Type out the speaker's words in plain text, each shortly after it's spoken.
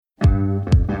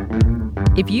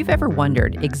If you've ever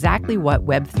wondered exactly what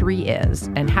Web3 is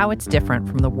and how it's different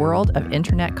from the world of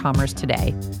internet commerce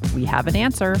today, we have an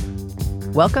answer.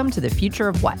 Welcome to the Future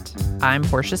of What? I'm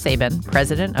Portia Sabin,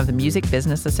 president of the Music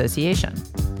Business Association.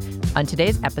 On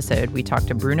today's episode, we talk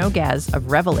to Bruno Guez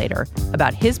of Revelator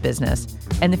about his business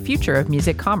and the future of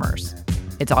music commerce.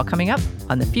 It's all coming up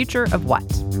on The Future of What?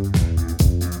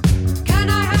 Can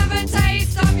I have a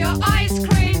taste of your ice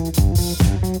cream?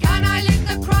 Can I lick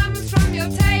the crumbs from your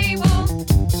table?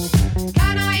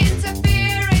 Can I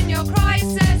interfere in your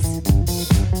crisis?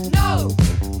 No,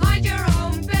 mind your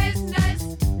own business.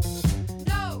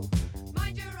 No,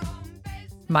 mind your own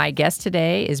business. My guest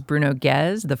today is Bruno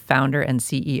Guez, the founder and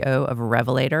CEO of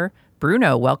Revelator.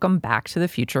 Bruno, welcome back to The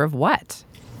Future of What?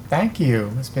 Thank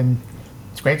you. It's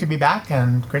great to be back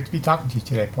and great to be talking to you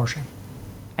today, Portia.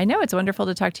 I know, it's wonderful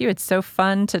to talk to you. It's so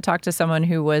fun to talk to someone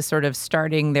who was sort of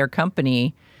starting their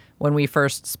company when we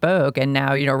first spoke. And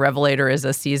now, Revelator is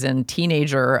a seasoned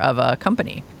teenager of a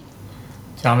company.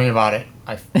 Tell me about it.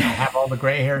 I have all the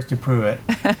gray hairs to prove it.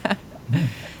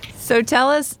 So tell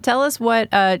us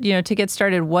what, to get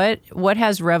started, what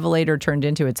has Revelator turned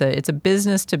into? It's a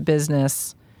business to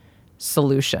business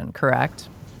solution, correct?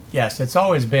 Yes, it's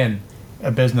always been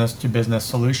a business to business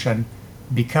solution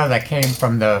because I came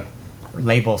from the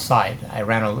label side. I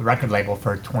ran a record label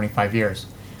for 25 years.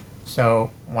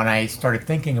 So when I started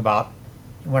thinking about,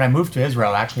 when I moved to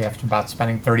Israel, actually after about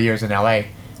spending 30 years in LA,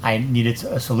 I needed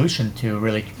a solution to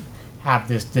really have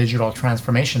this digital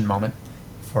transformation moment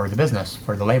for the business,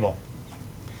 for the label.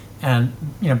 And,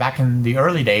 back in the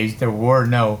early days, there were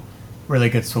no really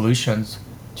good solutions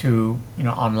to,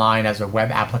 online as a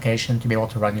web application to be able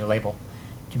to run your label,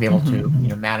 to be able to,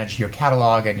 manage your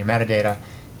catalog and your metadata,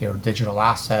 your digital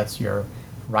assets, your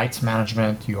rights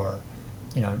management, your,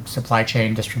 supply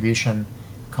chain distribution,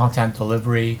 content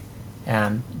delivery,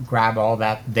 and grab all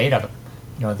that data,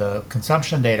 the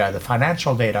consumption data, the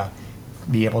financial data,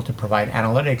 be able to provide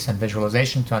analytics and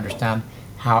visualization to understand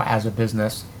how, as a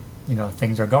business,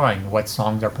 things are going, what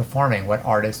songs are performing, what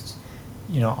artists,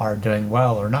 are doing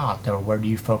well or not, or where do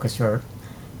you focus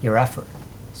your effort.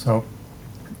 So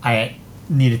I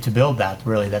needed to build that,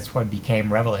 really. That's what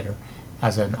became Revelator,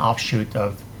 as an offshoot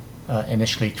of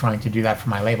initially trying to do that for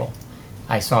my label.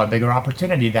 I saw a bigger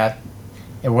opportunity that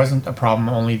it wasn't a problem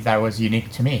only that was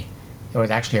unique to me. It was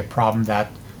actually a problem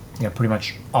that pretty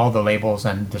much all the labels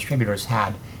and distributors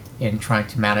had in trying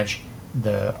to manage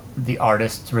the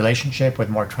artist's relationship with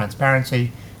more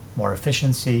transparency, more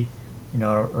efficiency,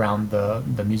 around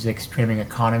the music streaming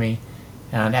economy.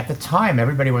 And at the time,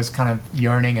 everybody was kind of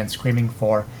yearning and screaming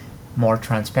for more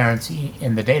transparency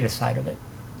in the data side of it.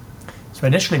 So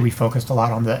initially we focused a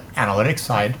lot on the analytics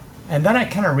side. And then I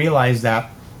kind of realized that,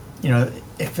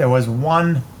 if there was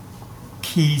one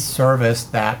key service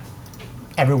that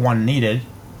everyone needed,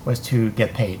 was to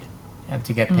get paid, and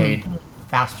to get paid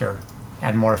faster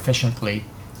and more efficiently,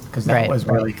 because that was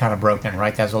really kind of broken,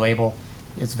 right? As a label,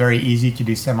 it's very easy to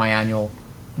do semi-annual,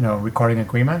 recording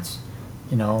agreements,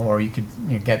 or you could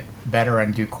get better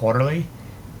and do quarterly.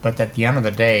 But at the end of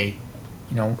the day,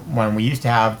 when we used to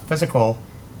have physical,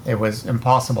 it was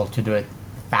impossible to do it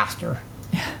faster.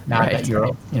 Now that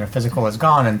your physical is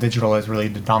gone and digital is really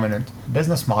the dominant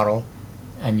business model,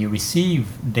 and you receive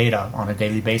data on a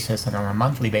daily basis and on a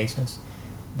monthly basis,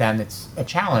 then it's a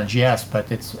challenge, yes, but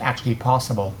it's actually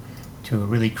possible to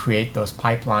really create those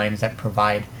pipelines that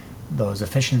provide those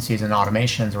efficiencies and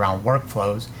automations around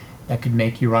workflows that could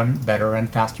make you run better and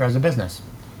faster as a business.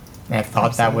 And I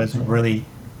thought that was really,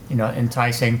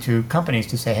 enticing to companies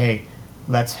to say, hey,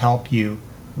 let's help you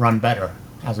run better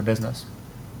as a business.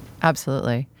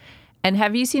 Absolutely. And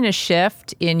have you seen a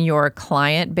shift in your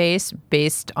client base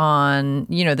based on,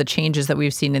 the changes that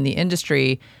we've seen in the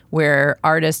industry, where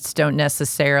artists don't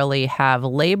necessarily have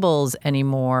labels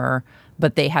anymore,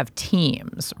 but they have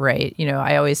teams, right?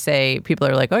 I always say, people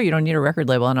are like, oh, you don't need a record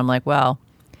label. And I'm like, well,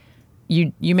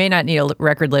 you may not need a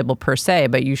record label per se,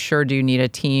 but you sure do need a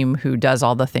team who does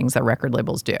all the things that record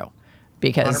labels do,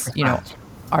 because, 100%.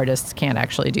 Artists can't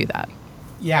actually do that.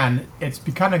 Yeah, and it's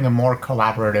becoming a more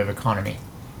collaborative economy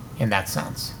in that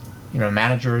sense.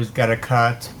 Managers get a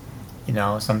cut.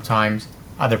 Sometimes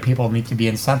other people need to be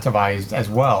incentivized as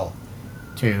well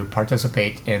to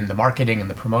participate in the marketing and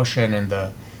the promotion and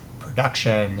the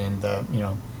production and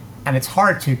and it's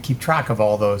hard to keep track of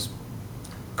all those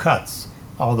cuts,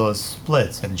 all those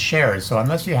splits and shares. So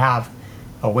unless you have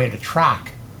a way to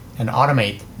track and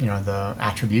automate, the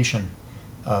attribution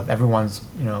of everyone's,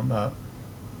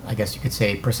 I guess you could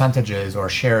say percentages or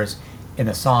shares in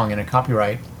a song, in a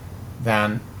copyright,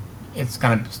 then it's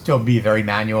going to still be very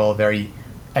manual, very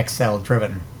Excel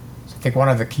driven. So think one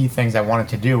of the key things I wanted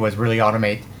to do was really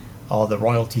automate all the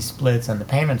royalty splits and the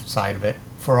payment side of it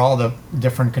for all the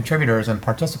different contributors and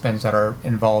participants that are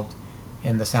involved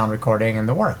in the sound recording and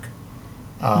the work.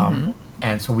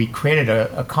 And so we created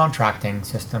a contracting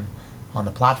system on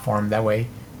the platform. That way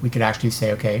we could actually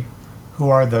say, okay, who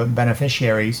are the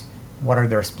beneficiaries, what are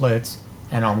their splits,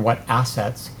 and on what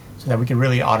assets, so that we could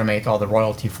really automate all the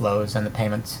royalty flows and the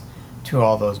payments to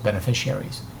all those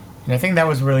beneficiaries. And I think that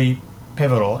was really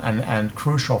pivotal and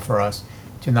crucial for us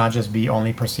to not just be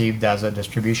only perceived as a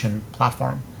distribution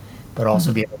platform, but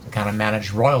also be able to kind of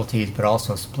manage royalties, but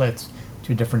also splits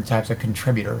to different types of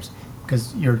contributors.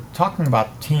 Because you're talking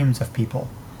about teams of people.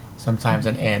 Sometimes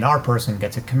an A&R person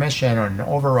gets a commission or an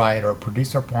override or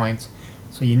producer points.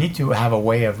 So you need to have a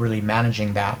way of really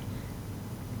managing that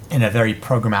in a very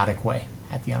programmatic way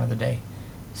at the end of the day.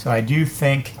 So I do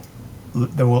think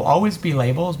there will always be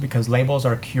labels, because labels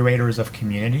are curators of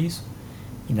communities.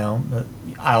 You know,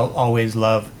 I'll always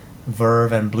love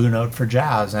Verve and Blue Note for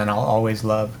jazz, and I'll always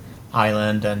love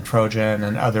Island and Trojan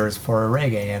and others for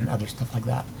reggae and other stuff like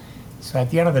that. So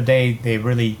at the end of the day, they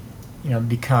really,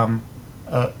 become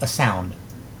a sound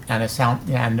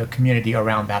and a community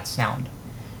around that sound.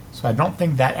 So I don't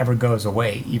think that ever goes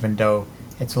away, even though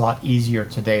it's a lot easier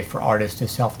today for artists to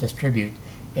self-distribute.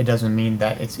 It doesn't mean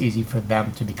that it's easy for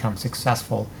them to become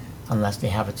successful unless they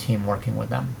have a team working with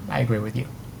them. I agree with you.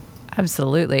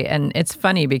 Absolutely. And it's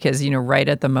funny because, right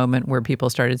at the moment where people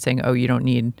started saying, oh, you don't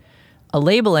need a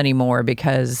label anymore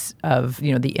because of,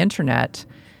 the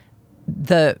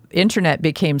internet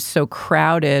became so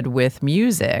crowded with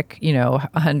music,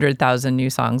 100,000 new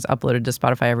songs uploaded to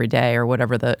Spotify every day or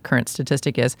whatever the current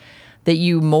statistic is, that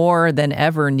you more than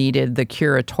ever needed the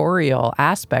curatorial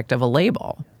aspect of a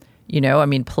label.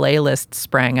 Playlists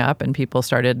sprang up and people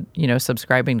started,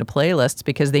 subscribing to playlists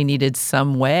because they needed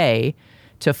some way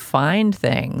to find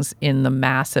things in the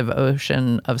massive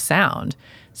ocean of sound.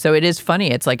 So it is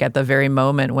funny. It's like at the very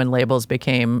moment when labels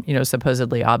became,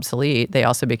 supposedly obsolete, they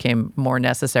also became more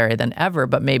necessary than ever,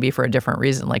 but maybe for a different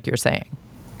reason, like you're saying.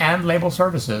 And label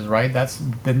services, right? That's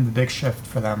been the big shift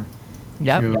for them.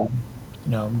 Yep. To,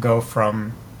 go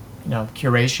from,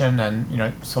 curation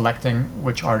and, selecting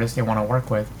which artists they want to work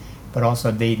with, but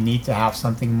also they need to have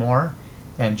something more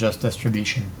than just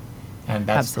distribution. And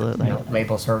that's absolutely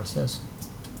label services.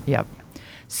 Yep.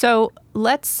 So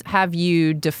let's have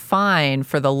you define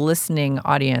for the listening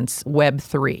audience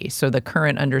Web3. So the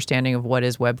current understanding of what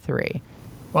is Web3.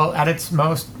 Well, at its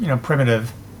most,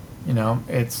 primitive,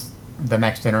 it's the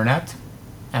next internet,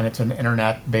 and it's an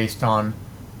internet based on,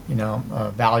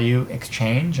 value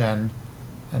exchange and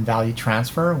value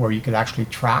transfer, where you could actually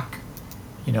track,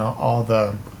 all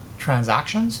the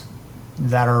transactions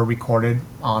that are recorded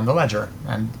on the ledger.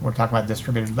 And we're talking about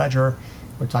distributed ledger.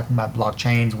 We're talking about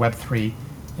blockchains. Web3,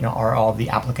 are all the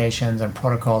applications and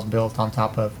protocols built on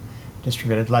top of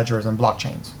distributed ledgers and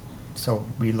blockchains. So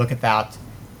we look at that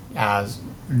as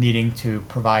needing to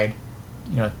provide,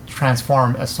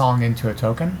 transform a song into a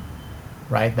token,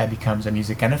 right? That becomes a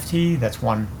music NFT. That's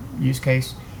one use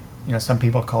case. Some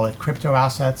people call it crypto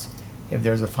assets if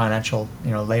there's a financial,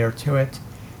 layer to it.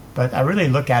 But I really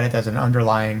look at it as an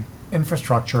underlying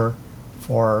infrastructure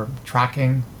for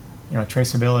tracking,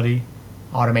 traceability,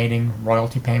 automating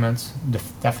royalty payments,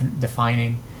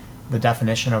 defining the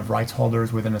definition of rights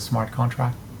holders within a smart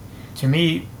contract. To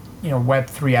me,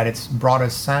 Web3 at its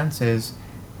broadest sense is,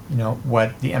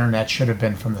 what the internet should have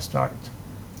been from the start.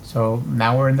 So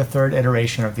now we're in the third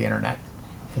iteration of the internet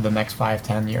for the next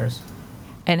 5-10 years.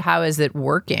 And how is it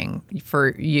working for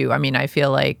you? I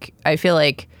feel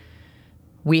like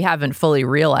we haven't fully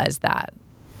realized that.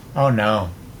 Oh no,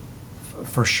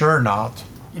 for sure not.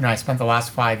 I spent the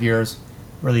last 5 years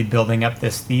really building up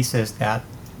this thesis that,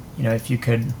 if you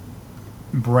could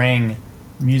bring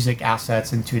music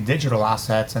assets into digital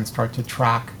assets and start to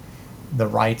track the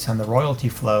rights and the royalty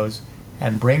flows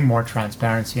and bring more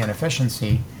transparency and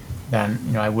efficiency,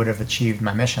 then, I would have achieved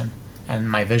my mission and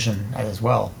my vision as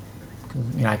well.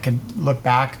 I could look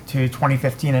back to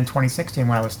 2015 and 2016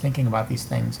 when I was thinking about these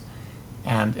things.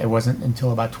 And it wasn't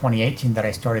until about 2018 that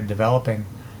I started developing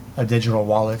a digital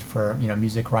wallet for,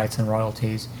 music rights and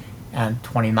royalties. And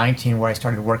 2019, where I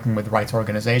started working with rights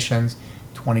organizations.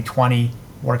 2020,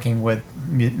 working with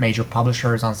major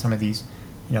publishers on some of these,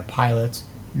 pilots.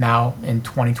 Now in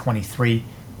 2023,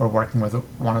 we're working with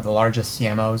one of the largest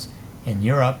CMOs in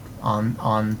Europe on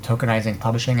tokenizing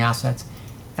publishing assets.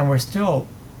 And we're still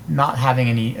not having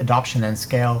any adoption and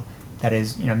scale that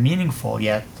is, meaningful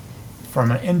yet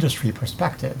from an industry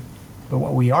perspective. But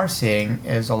what we are seeing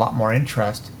is a lot more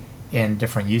interest in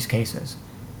different use cases,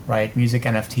 right? Music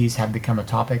NFTs have become a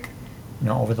topic,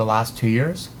 over the last 2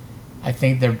 years. I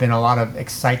think there've been a lot of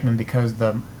excitement because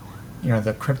the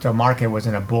crypto market was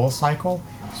in a bull cycle,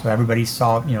 so everybody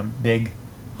saw big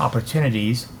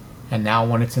opportunities, and now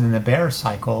when it's in the bear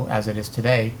cycle, as it is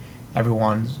today,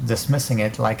 everyone's dismissing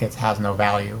it like it has no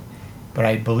value. But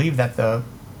I believe that the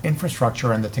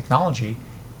infrastructure and the technology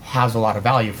has a lot of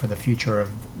value for the future of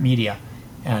media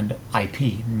and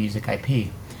IP, music IP.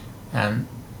 And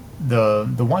the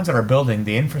ones that are building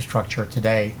the infrastructure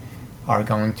today are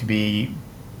going to be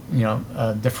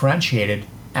differentiated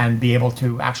and be able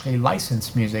to actually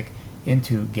license music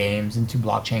into games, into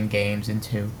blockchain games,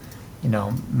 into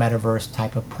metaverse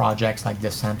type of projects like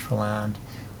Decentraland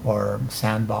or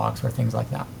Sandbox or things like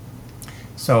that.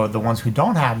 So the ones who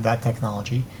don't have that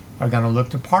technology are going to look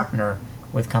to partner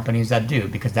with companies that do,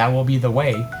 because that will be the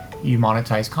way you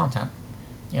monetize content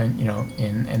in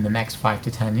the next 5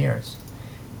 to 10 years.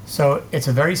 So it's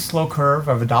a very slow curve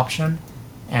of adoption,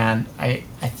 and I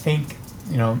think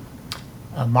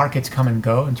markets come and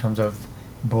go in terms of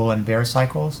bull and bear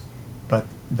cycles, but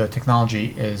the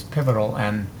technology is pivotal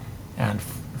and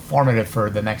formative for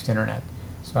the next internet.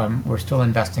 So we're still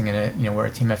investing in it. We're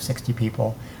a team of 60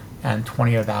 people, and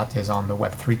 20 of that is on the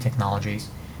Web3 technologies.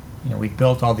 We've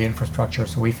built all the infrastructure,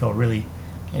 so we feel really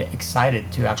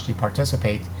excited to actually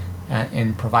participate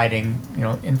in providing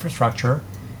infrastructure.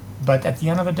 But at the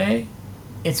end of the day,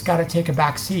 it's got to take a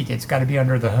back seat. It's got to be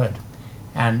under the hood,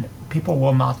 and people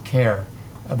will not care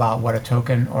about what a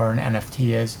token or an NFT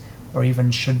is, or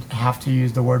even should have to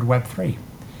use the word Web3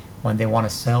 when they want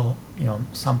to sell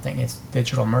something. It's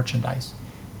digital merchandise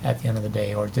at the end of the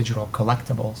day, or digital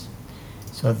collectibles.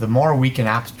 So the more we can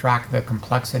abstract the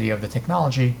complexity of the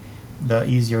technology, the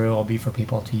easier it will be for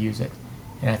people to use it.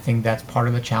 And I think that's part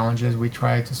of the challenges we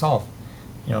try to solve,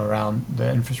 around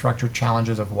the infrastructure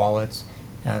challenges of wallets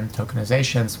and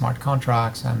tokenization, smart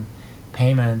contracts and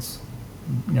payments,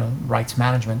 rights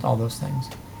management, all those things.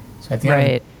 So at the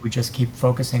end, we just keep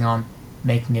focusing on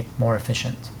making it more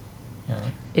efficient.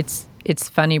 It's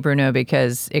funny, Bruno,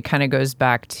 because it kind of goes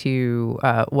back to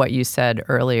what you said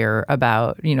earlier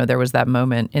about, there was that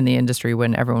moment in the industry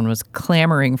when everyone was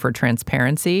clamoring for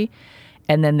transparency,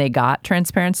 and then they got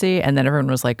transparency, and then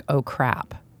everyone was like, oh,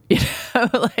 crap.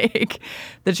 Like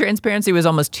the transparency was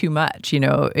almost too much.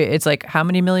 It's like, how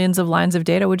many millions of lines of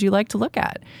data would you like to look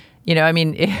at?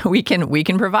 We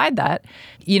can provide that.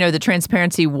 The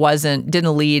transparency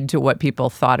didn't lead to what people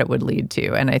thought it would lead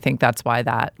to, and I think that's why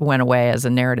that went away as a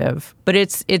narrative. But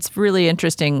it's really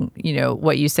interesting,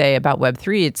 what you say about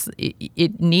Web3.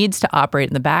 It needs to operate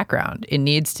in the background. It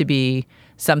needs to be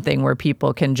something where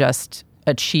people can just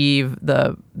achieve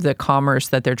the commerce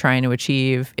that they're trying to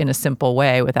achieve in a simple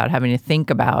way without having to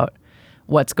think about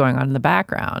what's going on in the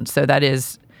background. So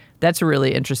that's a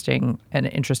really interesting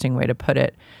way to put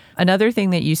it. Another thing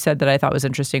that you said that I thought was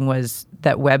interesting was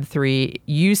that Web3,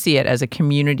 you see it as a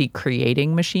community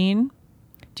creating machine.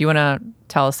 Do you want to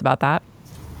tell us about that?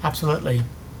 Absolutely.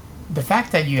 The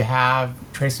fact that you have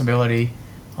traceability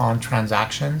on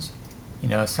transactions,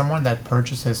 someone that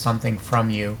purchases something from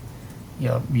you,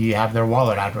 you have their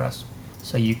wallet address.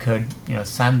 So you could,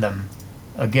 send them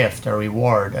a gift, a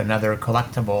reward, another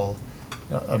collectible,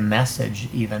 a message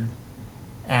even.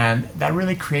 And that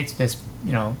really creates this,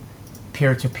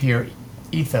 peer-to-peer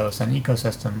ethos and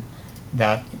ecosystem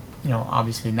that,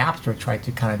 obviously Napster tried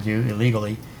to kind of do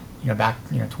illegally, back,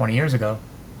 20 years ago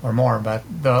or more. But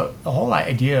the whole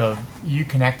idea of you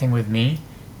connecting with me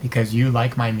because you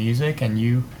like my music and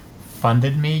you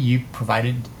funded me, you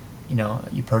provided,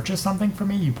 you purchased something for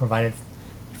me, you provided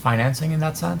financing in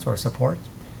that sense, or support,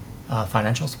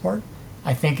 financial support,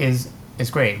 I think is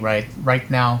great, right?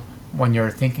 Right now, when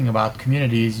you're thinking about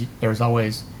communities, there's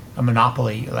always a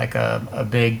monopoly, like a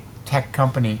big tech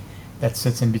company that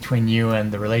sits in between you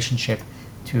and the relationship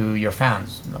to your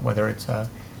fans, whether it's a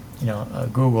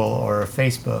Google or a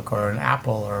Facebook or an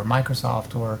Apple or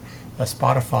Microsoft or a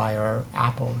Spotify or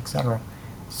Apple, etc.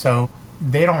 So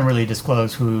they don't really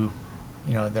disclose who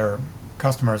their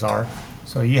customers are.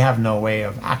 So you have no way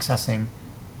of accessing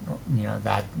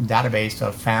that database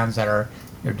of fans that are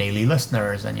your daily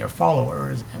listeners and your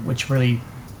followers, which really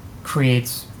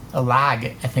creates a lag,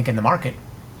 I think, in the market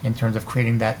in terms of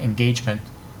creating that engagement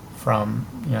from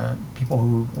people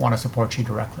who want to support you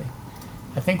directly.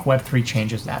 I think Web3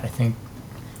 changes that. I think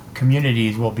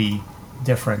communities will be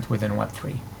different within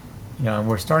Web3. And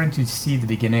we're starting to see the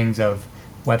beginnings of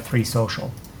Web3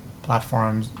 social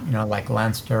platforms, like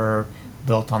Lancer,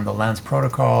 built on the Lens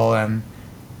protocol, and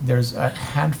there's a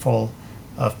handful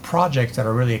of projects that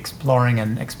are really exploring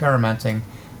and experimenting,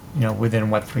 within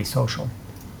Web3 social.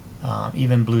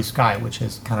 Even Blue Sky, which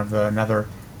is kind of another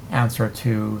answer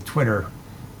to Twitter.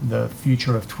 The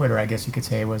future of Twitter, I guess you could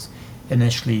say, was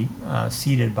initially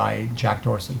seeded by Jack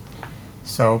Dorsey.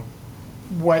 So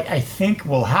what I think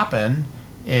will happen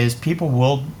is people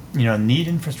will, need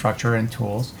infrastructure and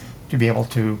tools to be able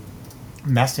to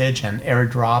message and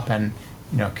airdrop and,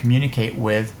 communicate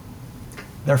with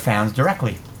their fans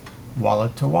directly,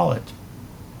 wallet to wallet.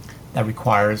 That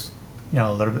requires,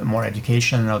 a little bit more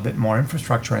education, a little bit more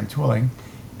infrastructure and tooling,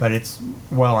 but it's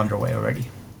well underway already.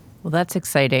 Well, that's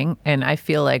exciting. And I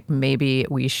feel like maybe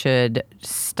we should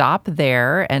stop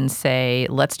there and say,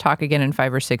 let's talk again in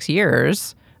 5 or 6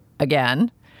 years again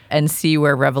and see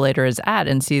where Revelator is at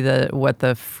and see what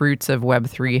the fruits of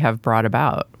Web3 have brought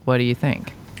about. What do you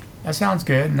think? That sounds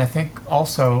good. And I think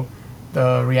also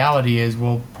the reality is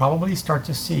we'll probably start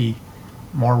to see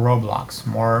more roadblocks,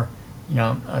 more,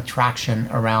 attraction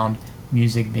around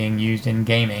music being used in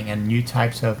gaming and new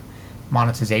types of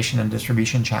monetization and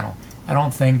distribution channel. I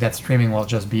don't think that streaming will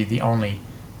just be the only,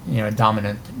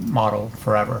 dominant model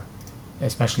forever,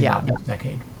 especially not this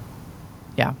decade.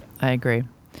 Yeah, I agree.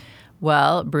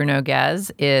 Well, Bruno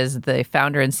Guez is the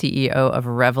founder and CEO of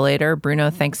Revelator. Bruno,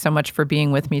 thanks so much for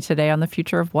being with me today on The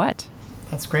Future of What?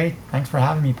 That's great. Thanks for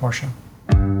having me, Portia.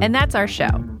 And that's our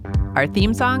show. Our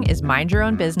theme song is Mind Your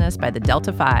Own Business by the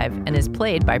Delta 5 and is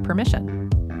played by permission.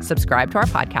 Subscribe to our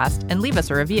podcast and leave us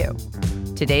a review.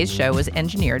 Today's show was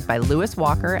engineered by Lewis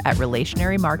Walker at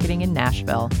Relationary Marketing in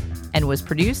Nashville and was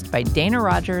produced by Dana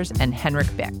Rogers and Henrik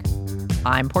Bick.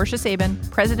 I'm Portia Sabin,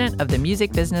 president of the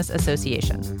Music Business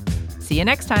Association. See you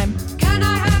next time. Can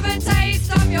I have a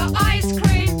taste of your ice cream?